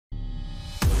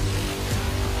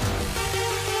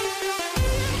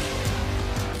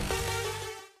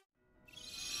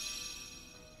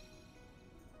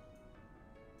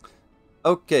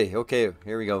Okay, okay,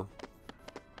 here we go.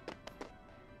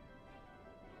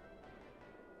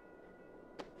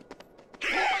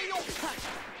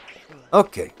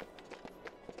 Okay.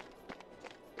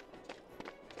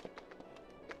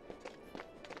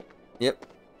 Yep.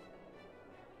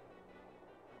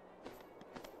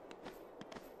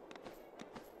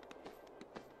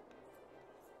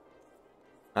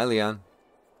 Hi, Leon.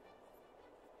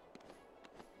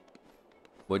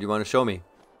 What do you want to show me?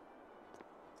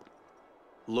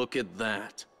 Look at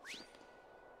that.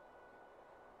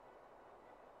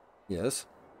 Yes.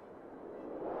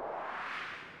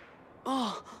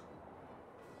 Oh.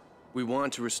 We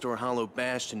want to restore Hollow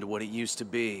Bastion to what it used to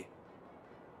be.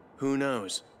 Who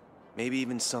knows? Maybe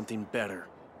even something better.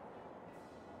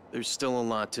 There's still a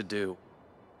lot to do,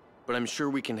 but I'm sure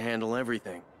we can handle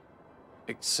everything.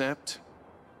 Except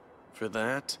for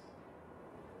that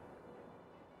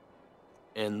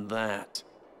and that.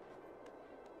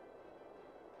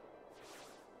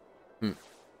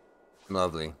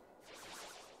 Lovely.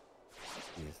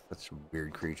 Jeez, such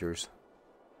weird creatures.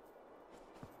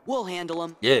 We'll handle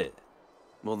them. Yeah.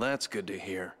 Well, that's good to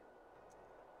hear.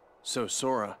 So,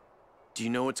 Sora, do you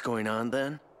know what's going on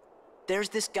then? There's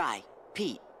this guy,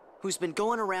 Pete, who's been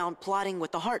going around plotting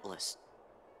with the Heartless.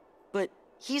 But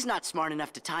he's not smart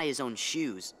enough to tie his own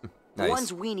shoes. Nice. The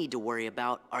ones we need to worry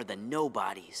about are the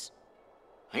nobodies.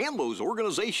 And those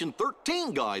Organization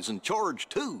XIII guys in charge,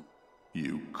 too.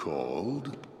 You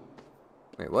called?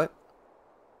 Wait, what?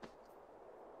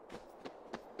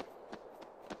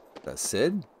 That's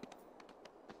Sid?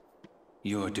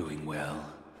 You're doing well.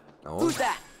 No. Who's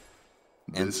that?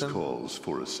 This Ensign? calls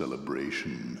for a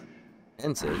celebration.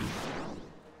 And Sid.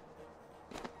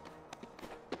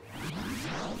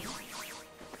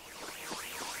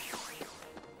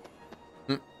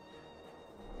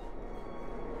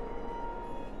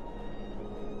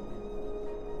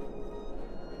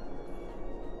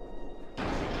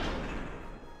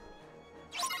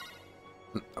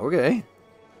 Okay.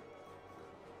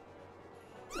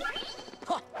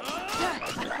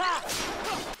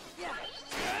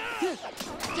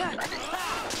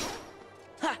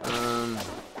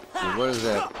 So what is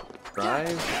that?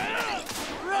 Drive?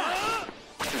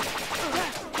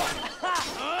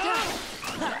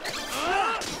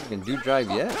 I can do drive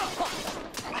yet?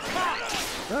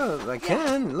 Oh, I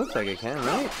can. It looks like I can,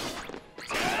 right?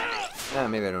 Ah,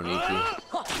 maybe I don't need to.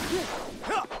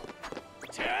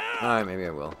 Alright, maybe I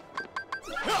will.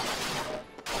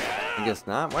 I guess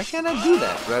not. Why can't I do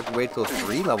that? Do I have to wait till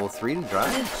level 3 to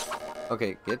drive?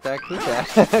 Okay, get back to that.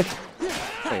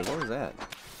 Wait, what was that?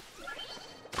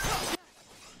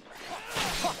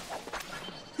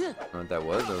 I don't know what that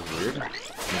was. That was weird. Let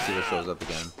me see what shows up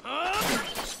again.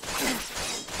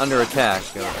 Under attack.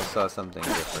 I saw something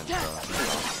different. So.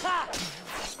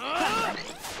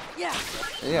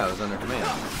 Yeah, it was under command.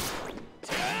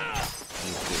 Let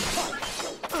me see.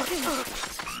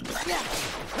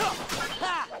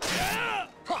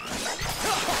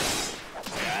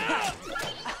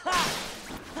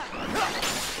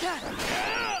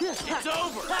 It's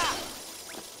over!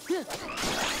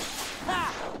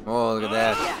 Oh, look at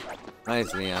that.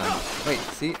 Nice, Leon. Wait,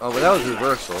 see? Oh, but that was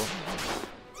reversal.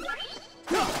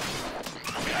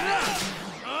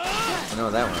 I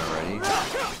know that one already.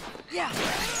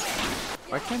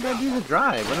 Why can't I do the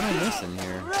drive? What am I missing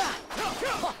here?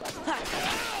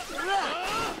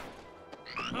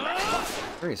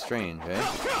 Very strange, eh?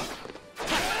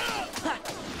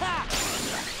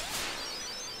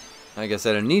 Like I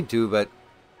said, I need to, but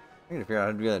I gotta figure out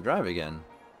how to do that drive again.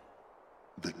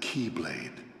 The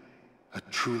Keyblade. A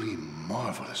truly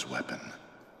marvelous weapon.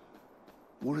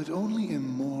 Were it only in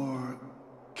more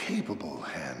capable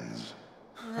hands.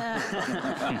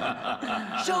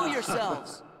 Show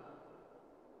yourselves!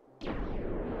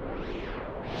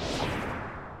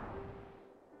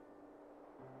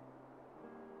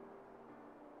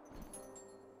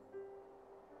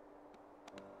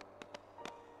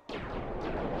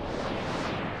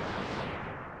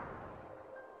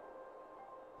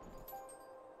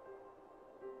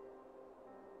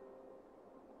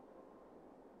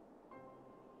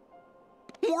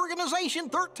 Organization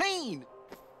XIII!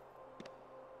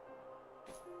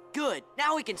 Good,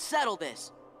 now we can settle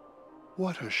this.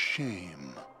 What a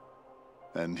shame.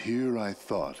 And here I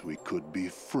thought we could be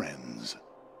friends.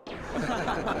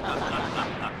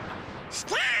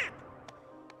 Stop!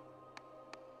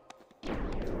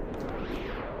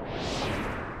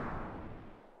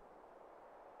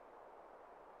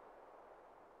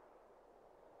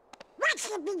 What's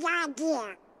the big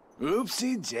idea?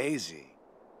 Oopsie daisy.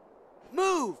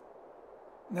 Move!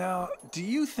 Now, do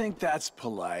you think that's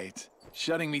polite?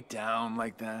 Shutting me down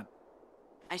like that?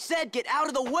 I said get out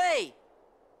of the way!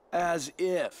 As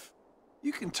if.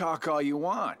 You can talk all you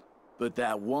want, but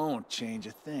that won't change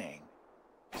a thing.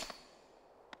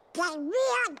 Then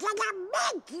we're gonna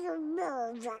make you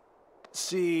move.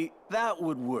 See, that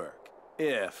would work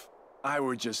if I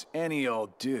were just any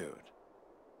old dude.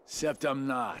 Except I'm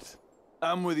not.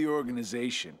 I'm with the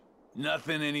organization.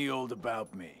 Nothing any old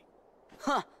about me.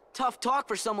 Huh, tough talk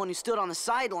for someone who stood on the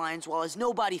sidelines while his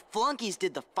nobody flunkies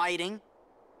did the fighting.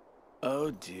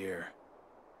 Oh dear.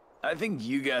 I think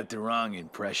you got the wrong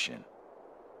impression.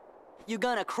 You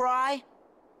gonna cry?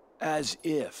 As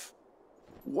if.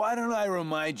 Why don't I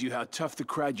remind you how tough the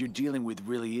crowd you're dealing with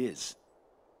really is?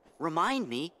 Remind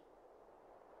me?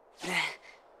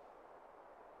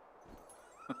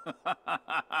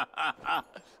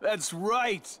 That's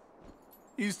right!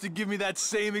 You used to give me that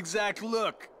same exact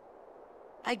look.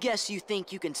 I guess you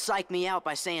think you can psych me out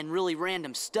by saying really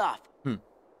random stuff.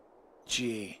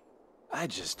 Gee, I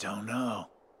just don't know.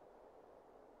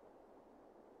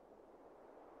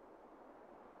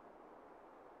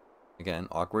 Again,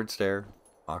 awkward stare.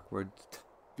 Awkward.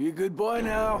 Be a good boy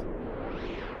now.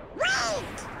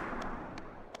 Wait!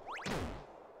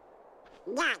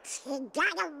 Nuts, he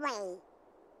got away.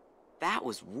 That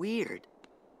was weird.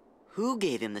 Who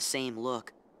gave him the same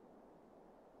look?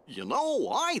 You know,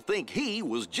 I think he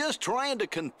was just trying to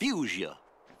confuse you.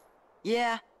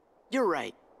 Yeah, you're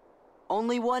right.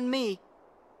 Only one me.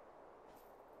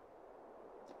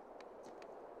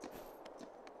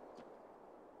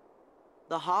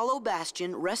 The Hollow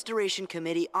Bastion Restoration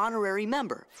Committee honorary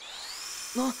member.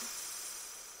 Wow!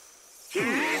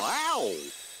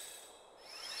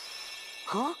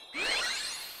 Huh?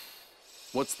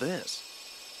 What's this?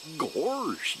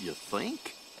 Gorge, you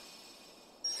think?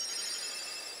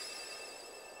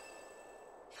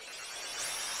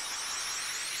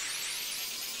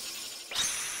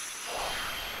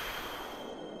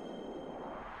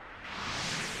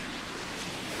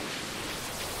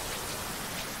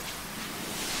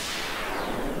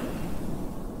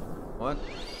 What?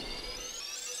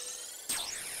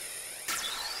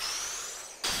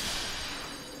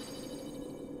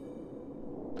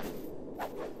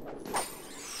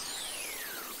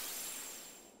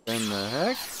 In the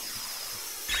heck?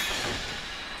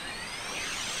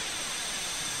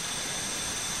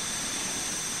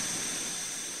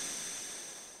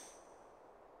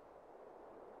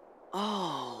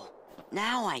 Oh,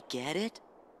 now I get it.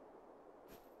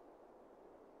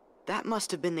 That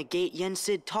must have been the gate Yen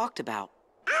Sid talked about.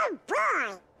 Oh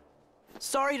boy!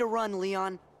 Sorry to run,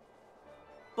 Leon.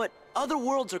 But other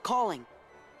worlds are calling.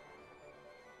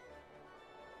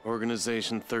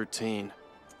 Organization XIII.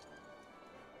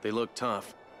 They look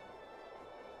tough.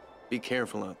 Be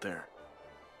careful out there.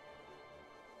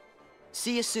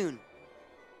 See you soon.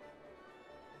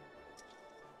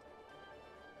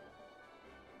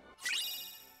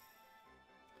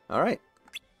 All right.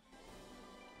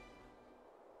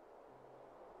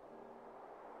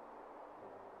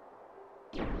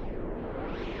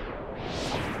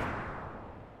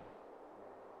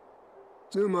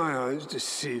 Do my eyes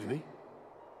deceive me?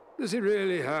 Does he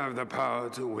really have the power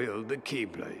to wield the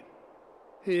Keyblade?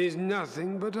 He's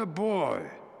nothing but a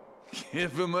boy.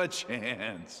 Give him a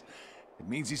chance. It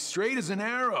means he's straight as an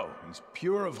arrow. He's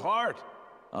pure of heart,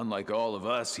 unlike all of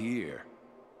us here.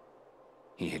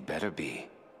 He had better be,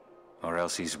 or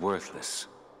else he's worthless.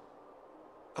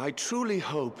 I truly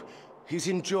hope he's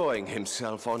enjoying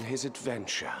himself on his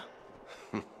adventure.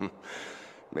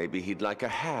 Maybe he'd like a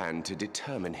hand to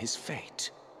determine his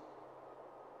fate.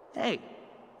 Hey,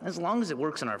 as long as it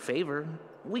works in our favor,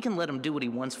 we can let him do what he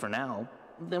wants for now.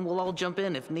 Then we'll all jump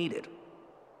in if needed.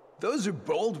 Those are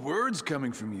bold words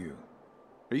coming from you.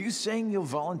 Are you saying you'll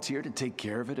volunteer to take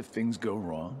care of it if things go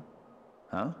wrong?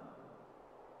 Huh?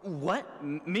 What?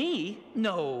 Me?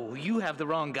 No, you have the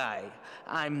wrong guy.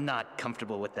 I'm not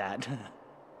comfortable with that.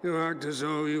 You act as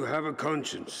though you have a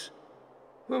conscience.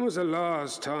 When was the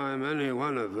last time any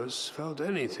one of us felt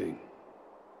anything?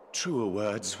 Truer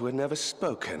words were never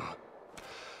spoken.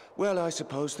 Well, I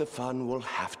suppose the fun will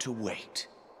have to wait.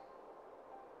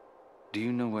 Do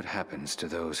you know what happens to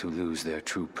those who lose their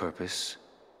true purpose?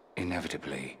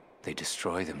 Inevitably, they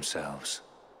destroy themselves.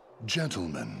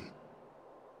 Gentlemen,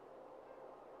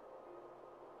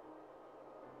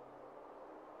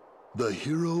 the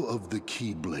hero of the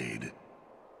Keyblade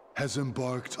has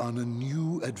embarked on a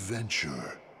new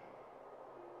adventure.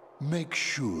 Make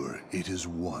sure it is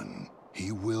one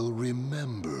he will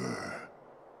remember.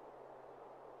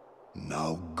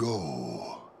 Now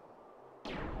go.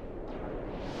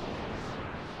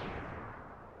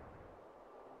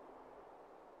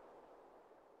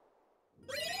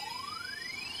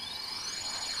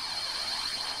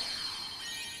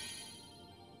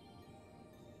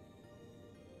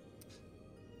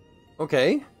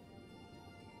 Okay.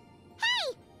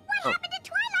 Hey! What happened to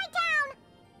Twilight Town?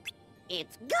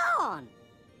 It's gone!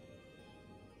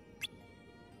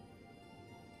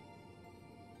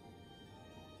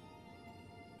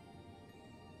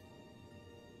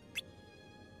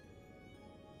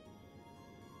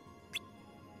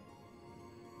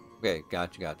 Okay,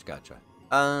 gotcha.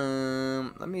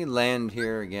 Let me land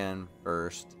here again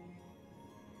first.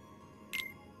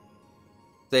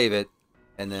 Save it,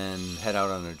 and then head out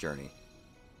on a journey.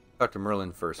 Talk to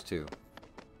Merlin first, too.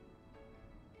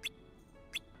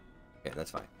 Okay, that's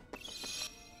fine.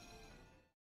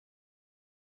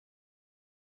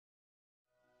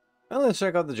 Well, let's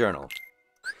check out the journal.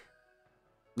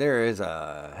 There is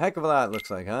a heck of a lot, looks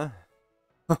like, huh?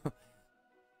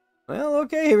 Well,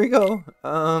 okay, here we go.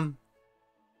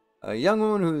 A young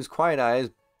woman whose quiet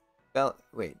eyes...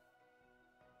 Wait.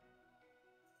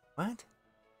 What?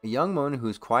 A young woman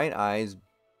whose quiet eyes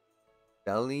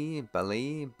belie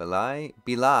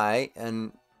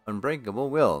an unbreakable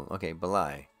will. Okay,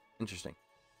 belie. Interesting.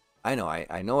 I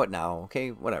know it now. Okay,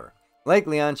 whatever. Like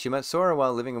Leon, she met Sora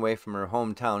while living away from her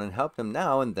hometown and helped him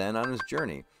now and then on his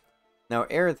journey. Now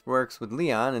Aerith works with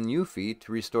Leon and Yuffie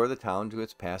to restore the town to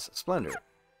its past splendor.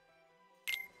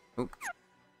 Oop.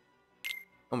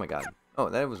 Oh my god. Oh,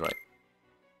 that was right.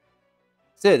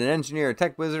 Sid, an engineer,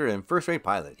 tech wizard, and first-rate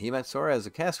pilot. He met Sora as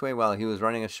a castaway while he was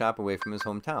running a shop away from his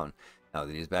hometown. Now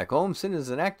that he's back home, Sid is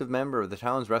an active member of the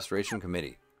town's restoration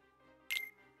committee.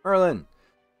 Merlin,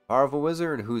 powerful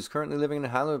wizard who's currently living in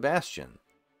Hollow Bastion.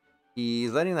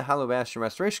 He's letting the Hollow Bastion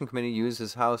Restoration Committee use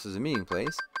his house as a meeting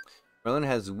place. Merlin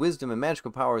has wisdom and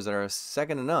magical powers that are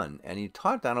second to none, and he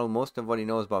taught Donald most of what he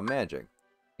knows about magic.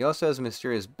 He also has a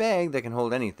mysterious bag that can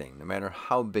hold anything, no matter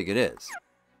how big it is.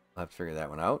 I'll have to figure that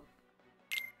one out.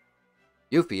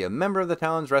 Yuffie, a member of the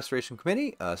town's restoration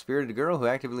committee, a spirited girl who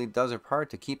actively does her part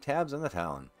to keep tabs on the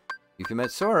town. Yuffie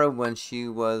met Sora when she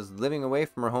was living away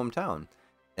from her hometown.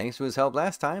 Thanks to his help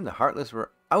last time, the Heartless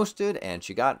were ousted and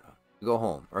she got to go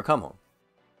home, or come home.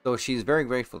 So she's very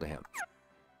grateful to him.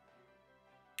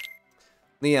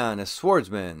 Leon, a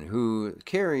swordsman who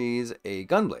carries a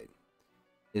gunblade.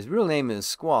 His real name is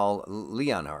Squall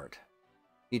Leonhardt.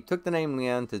 He took the name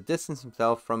Leon to distance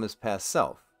himself from his past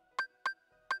self.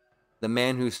 The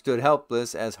man who stood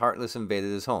helpless as Heartless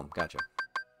invaded his home. Gotcha.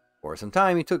 For some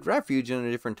time, he took refuge in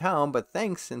a different town, but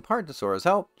thanks in part to Sora's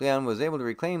help, Leon was able to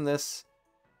reclaim his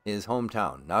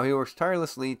hometown. Now he works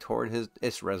tirelessly toward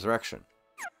its resurrection.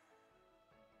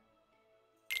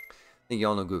 I think you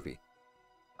all know Goofy.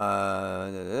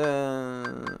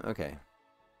 Okay.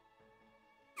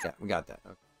 Yeah, we got that.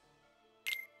 Okay.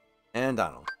 And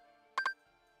Donald.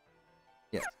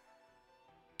 Yes.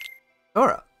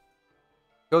 Sora.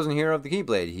 Chosen hero of the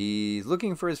Keyblade. He's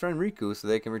looking for his friend Riku so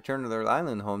they can return to their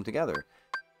island home together.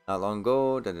 Not long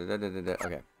ago.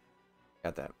 Okay.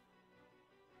 Got that.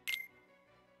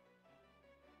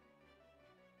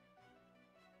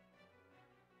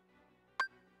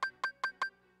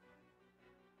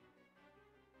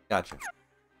 Gotcha.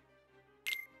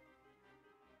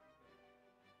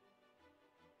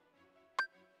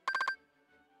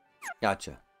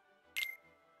 Gotcha.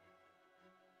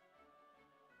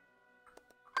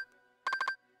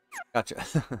 Gotcha.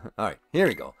 Alright, here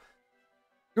we go.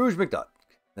 Scrooge McDuck.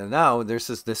 Now this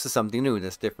is something new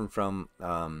that's different from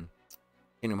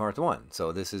Kingdom Hearts 1.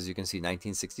 So this is, you can see,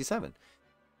 1967.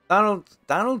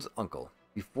 Donald's uncle.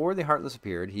 Before the Heartless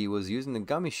appeared, he was using the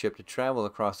gummy ship to travel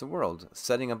across the world,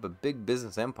 setting up a big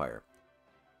business empire.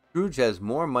 Scrooge has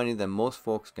more money than most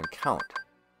folks can count.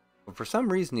 But for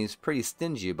some reason, he's pretty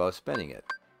stingy about spending it.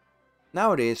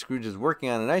 Nowadays, Scrooge is working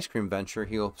on an ice cream venture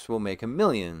he hopes will make him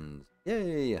millions.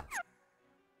 Yay!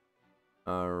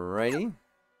 Alrighty.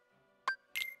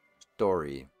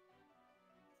 Story.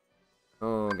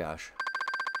 Oh gosh.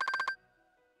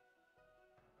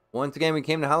 Once again, we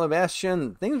came to Hollow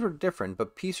Bastion. Things were different,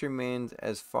 but peace remained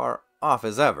as far off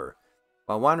as ever.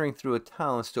 While wandering through a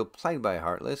town still plagued by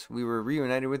Heartless, we were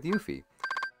reunited with Yuffie.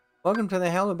 Welcome to the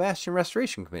Hollow Bastion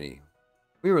Restoration Committee.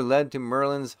 We were led to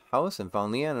Merlin's house and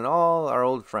found Leon and all our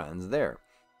old friends there.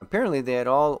 Apparently, they had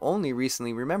all only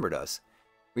recently remembered us.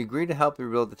 We agreed to help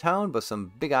rebuild the town, but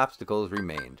some big obstacles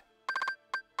remained.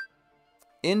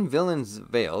 In Villain's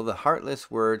Vale, the Heartless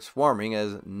were swarming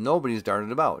as nobodies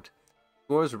darted about.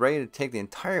 Sora was ready to take the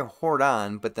entire horde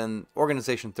on, but then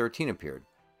Organization XIII appeared,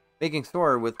 mocking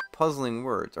Sora with puzzling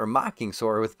words.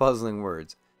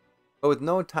 But with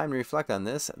no time to reflect on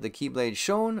this, the Keyblade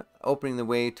shone, opening the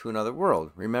way to another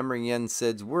world. Remembering Yen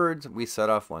Sid's words, we set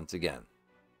off once again.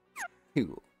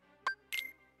 Cool.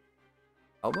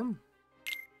 Album?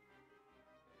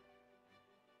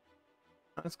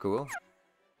 That's cool.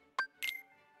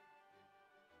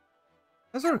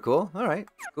 That's sort of cool. All right,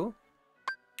 cool.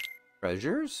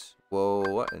 Treasures? Whoa,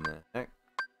 what in the heck?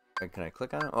 Can I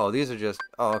click on it? Oh, these are just...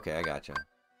 Oh, okay, I gotcha.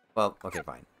 Well, okay,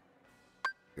 fine.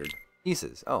 Weird.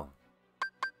 Pieces. Oh.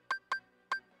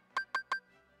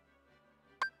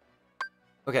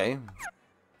 Okay.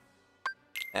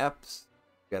 Maps.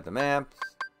 Got the maps.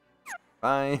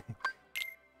 Fine.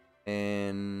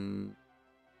 And...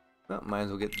 Well, might as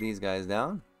well get these guys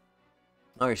down.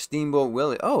 Alright, Steamboat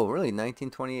Willie. Oh, really?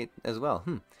 1928 as well.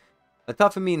 A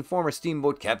tough and mean former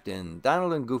steamboat captain.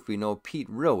 Donald and Goofy know Pete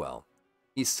real well.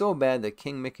 He's so bad that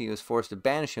King Mickey was forced to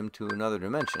banish him to another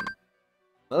dimension.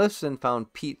 Maleficent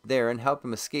found Pete there and helped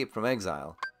him escape from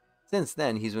exile. Since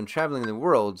then, he's been traveling the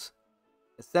worlds,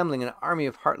 assembling an army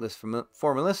of Heartless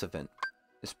for Maleficent.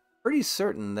 It's pretty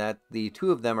certain that the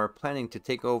two of them are planning to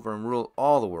take over and rule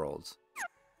all the worlds.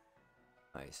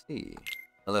 I see.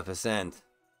 Maleficent.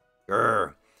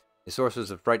 Grr. A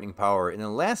sorceress of frightening power. In the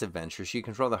last adventure, she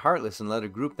controlled the Heartless and led a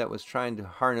group that was trying to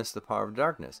harness the power of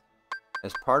darkness.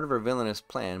 As part of her villainous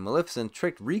plan, Maleficent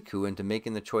tricked Riku into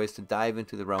making the choice to dive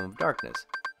into the realm of darkness.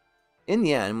 In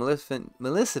the end,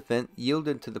 Maleficent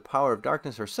yielded to the power of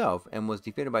darkness herself and was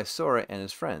defeated by Sora and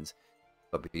his friends.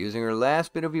 But by using her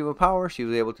last bit of evil power, she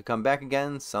was able to come back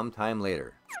again sometime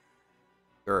later.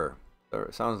 Sure.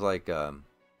 Sounds like,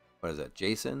 what is that,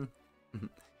 Jason?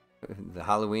 The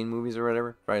Halloween movies or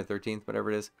whatever? Friday the 13th, whatever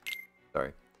it is.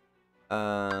 Sorry.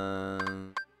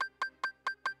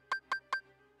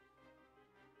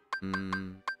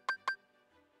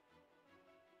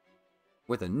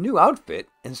 With a new outfit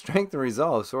and strength and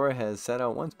resolve, Sora has set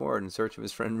out once more in search of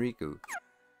his friend Riku.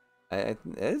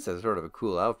 It's a sort of a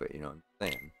cool outfit, you know what I'm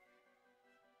saying.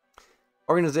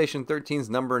 Organization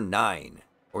XIII's number 9.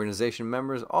 Organization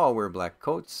members all wear black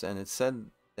coats, and it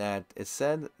said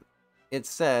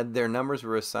their numbers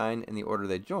were assigned in the order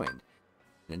they joined.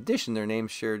 In addition, their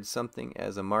names shared something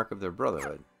as a mark of their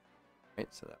brotherhood. Right,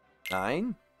 so that was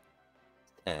 9,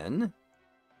 10.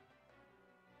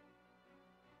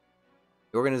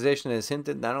 The organization has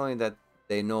hinted not only that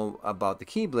they know about the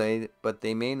Keyblade, but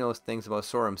they may know things about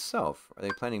Sora himself. Are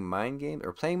they playing mind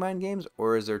games,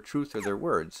 or is there truth to their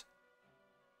words?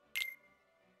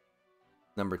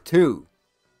 Number 2.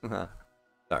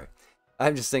 Sorry.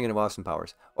 I'm just thinking of Austin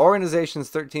Powers. Organization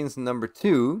XIII's number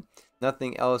 2.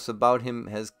 Nothing else about him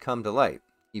has come to light.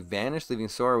 He vanished, leaving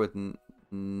Sora with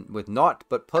naught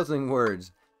but puzzling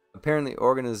words. Apparently,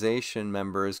 organization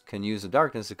members can use the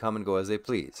darkness to come and go as they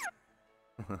please.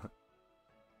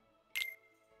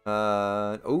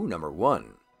 Number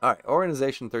 1. Alright,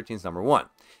 Organization XIII's number 1.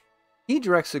 He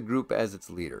directs the group as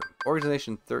its leader.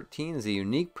 Organization XIII is a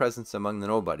unique presence among the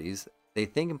nobodies. They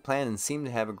think and plan and seem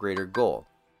to have a greater goal.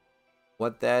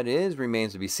 What that is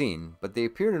remains to be seen, but they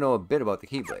appear to know a bit about the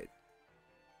Keyblade.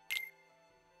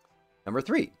 Number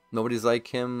 3. Nobodies like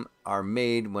him are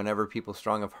made whenever people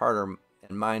strong of heart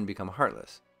and mind become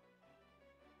heartless.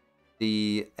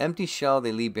 The empty shell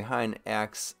they leave behind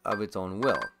acts of its own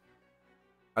will.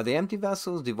 Are they empty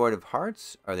vessels devoid of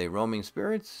hearts? Are they roaming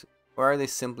spirits? Or are they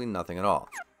simply nothing at all?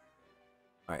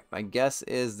 Alright, my guess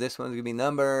is this one's going to be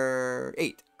number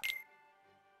 8.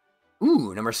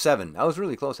 Ooh, number 7. That was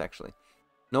really close, actually.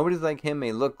 Nobodies like him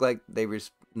may look like they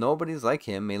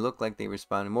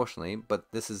respond emotionally, but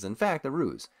this is in fact a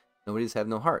ruse. Nobodies have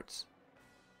no hearts.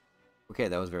 Okay,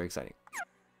 that was very exciting.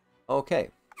 Okay.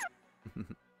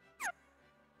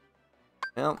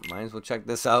 Well, might as well check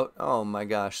this out. Oh my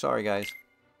gosh, sorry guys.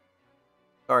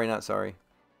 Sorry, not sorry.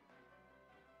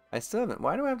 I still haven't.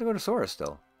 Why do I have to go to Sora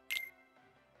still?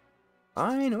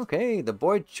 Fine, okay. The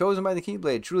boy chosen by the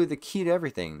Keyblade, truly the key to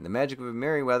everything. The magic of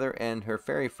Merryweather and her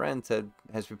fairy friends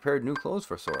has prepared new clothes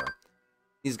for Sora.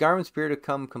 These garments appear to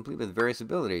come complete with various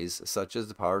abilities, such as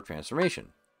the power of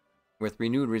transformation. With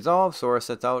renewed resolve, Sora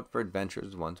sets out for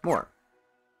adventures once more.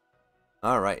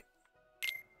 Alright.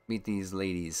 Meet these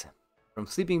ladies. From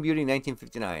Sleeping Beauty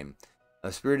 1959.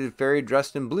 A spirited fairy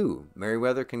dressed in blue.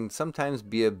 Merryweather can sometimes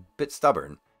be a bit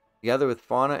stubborn. Together with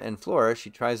Fauna and Flora,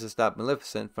 she tries to stop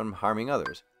Maleficent from harming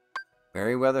others.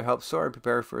 Merryweather helps Sora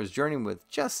prepare for his journey with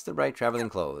just the right traveling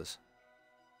clothes.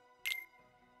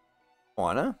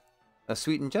 Fauna, a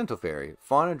sweet and gentle fairy.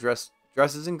 Fauna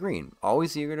dresses in green,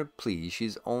 always eager to please.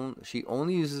 She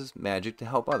only uses magic to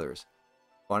help others.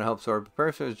 Fauna helps Sora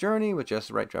prepare for his journey with just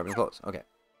the right traveling clothes. Okay.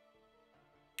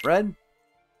 Red.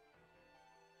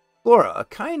 Flora, a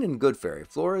kind and good fairy.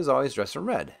 Flora is always dressed in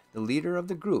red. The leader of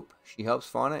the group. She helps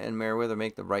Fauna and Merryweather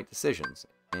make the right decisions.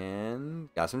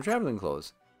 And got some traveling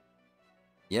clothes.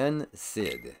 Yen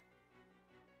Sid.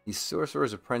 The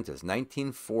Sorcerer's Apprentice,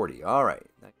 1940. Alright,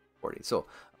 1940. So,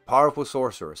 a powerful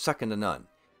sorcerer, second to none.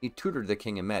 He tutored the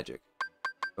king in magic.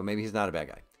 But maybe he's not a bad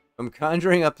guy. From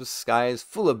conjuring up the skies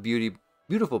full of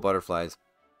beautiful butterflies,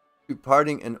 to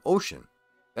parting an ocean.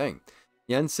 Dang.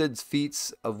 Yensid's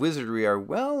feats of wizardry are,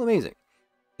 well, amazing.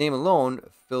 His name alone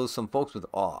fills some folks with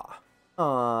awe.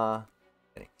 Aww.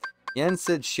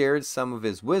 Yensid shared some of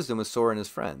his wisdom with Sora and his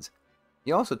friends.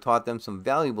 He also taught them some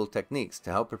valuable techniques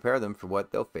to help prepare them for what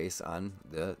they'll face on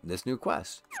this new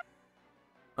quest.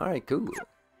 Alright, cool.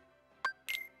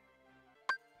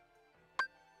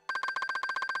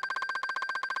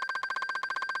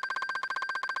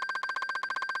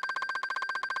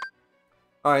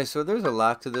 Alright, so there's a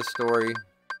lot to this story.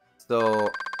 So,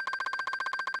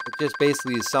 it just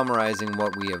basically is summarizing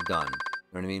what we have done. You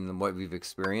know what I mean? What we've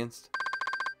experienced.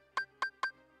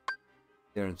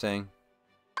 You know what I'm saying?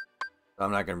 I'm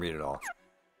not going to read it all.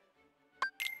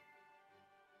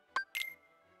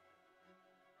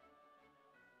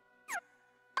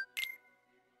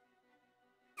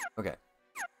 Okay.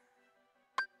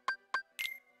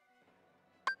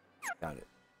 Got it.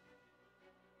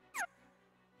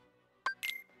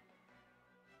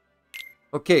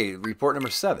 Okay, report number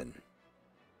 7.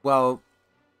 While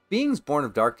beings born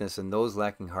of darkness and those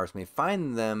lacking hearts may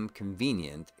find them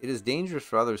convenient, it is dangerous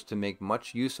for others to make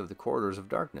much use of the corridors of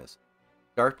darkness.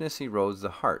 Darkness erodes the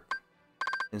heart.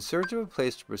 In search of a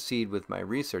place to proceed with my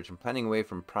research and planning away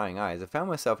from prying eyes, I found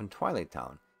myself in Twilight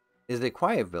Town. It is a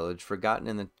quiet village forgotten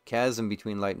in the chasm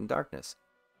between light and darkness.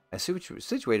 I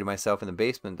situated myself in the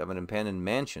basement of an abandoned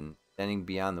mansion standing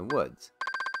beyond the woods.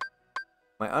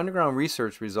 My underground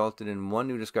research resulted in one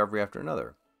new discovery after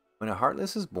another. When a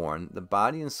Heartless is born, the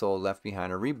body and soul left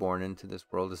behind are reborn into this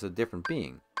world as a different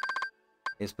being.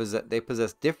 They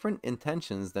possess different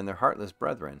intentions than their Heartless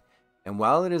brethren, and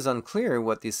while it is unclear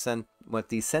what these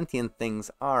sentient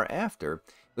things are after, it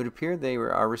would appear they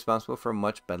are responsible for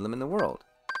much bedlam in the world.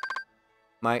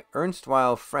 My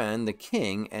erstwhile friend, the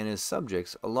king, and his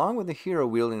subjects, along with the hero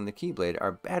wielding the Keyblade,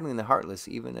 are battling the Heartless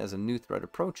even as a new threat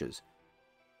approaches.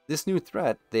 This new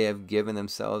threat, they have given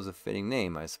themselves a fitting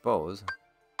name, I suppose.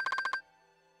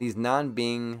 These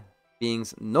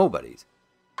non-beings nobodies.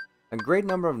 A great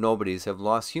number of nobodies have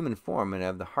lost human form and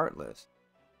have the Heartless.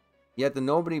 Yet the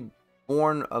nobody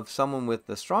born of someone with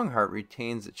a strong heart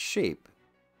retains its shape,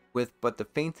 with but the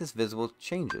faintest visible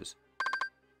changes.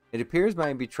 It appears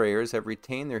my betrayers have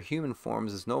retained their human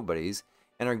forms as nobodies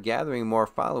and are gathering more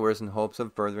followers in hopes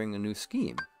of furthering a new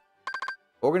scheme.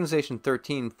 Organization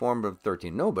XIII, formed of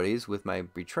 13 nobodies, with my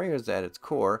betrayers at its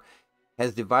core,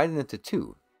 has divided into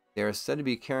two. They are said to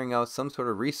be carrying out some sort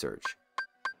of research.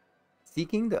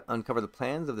 Seeking to uncover the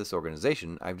plans of this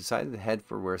organization, I've decided to head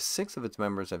for where 6 of its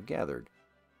members have gathered,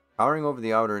 towering over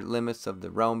the outer limits of the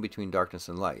realm between darkness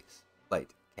and light.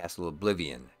 Castle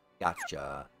Oblivion.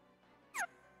 Gotcha.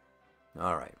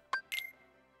 Alright.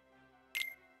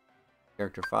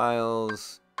 Character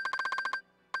files.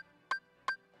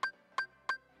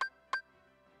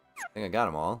 I think I got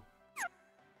them all.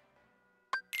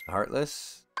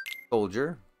 Heartless.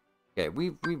 Soldier. Okay,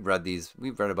 we've read these.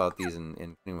 We've read about these in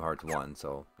Kingdom Hearts 1,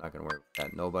 so not gonna worry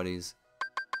about that. Nobodies.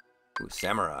 Ooh,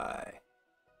 Samurai.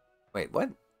 Wait,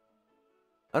 what?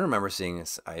 I don't remember seeing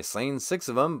this. I slain 6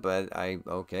 of them, but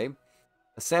okay.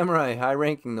 A samurai,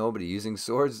 high-ranking nobody, using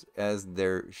swords as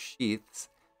their sheaths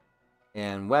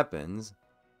and weapons.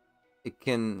 It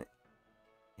can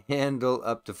handle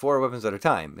up to 4 weapons at a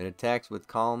time. It attacks with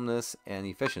calmness and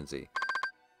efficiency.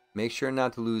 Make sure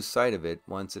not to lose sight of it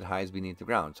once it hides beneath the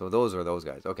ground. So those are those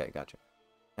guys. Okay, gotcha.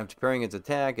 After preparing its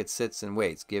attack, it sits and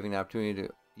waits, giving the opportunity to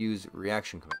use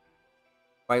reaction command.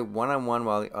 Fight one-on-one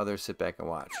while the others sit back and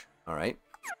watch. Alright.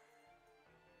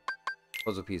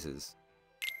 Puzzle pieces.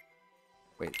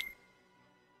 Wait.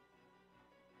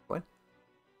 What?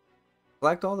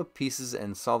 Collect all the pieces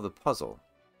and solve the puzzle.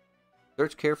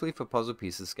 Search carefully for puzzle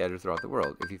pieces scattered throughout the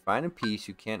world. If you find a piece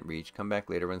you can't reach, come back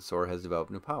later when Sora has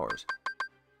developed new powers.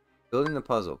 Building the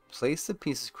puzzle. Place the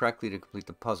pieces correctly to complete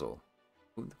the puzzle.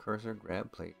 Move the cursor,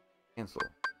 grab, plate, cancel.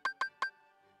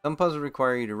 Some puzzles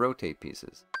require you to rotate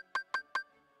pieces.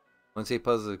 Once a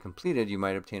puzzle is completed, you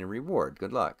might obtain a reward.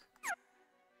 Good luck.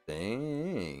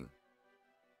 Dang.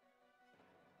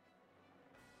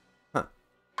 Huh.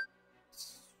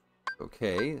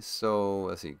 Okay, so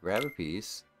let's see. Grab a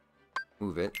piece.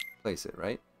 Move it. Place it,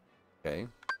 right? Okay.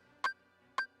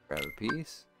 Grab a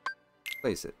piece.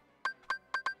 Place it.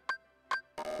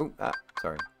 Oh,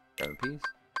 sorry. Grab a piece.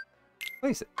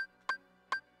 Place it.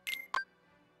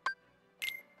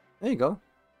 There you go.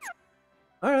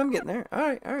 Alright, I'm getting there.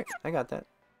 Alright. I got that.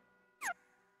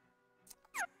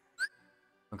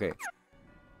 Okay.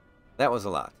 That was a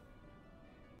lot.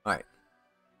 Alright.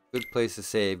 Good place to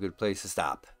save, good place to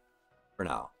stop. For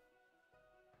now.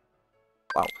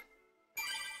 Wow.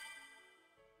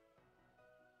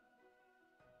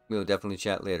 we'll definitely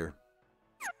chat later.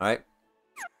 Alright?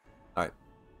 Alright.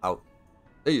 Out.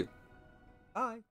 See you. Bye.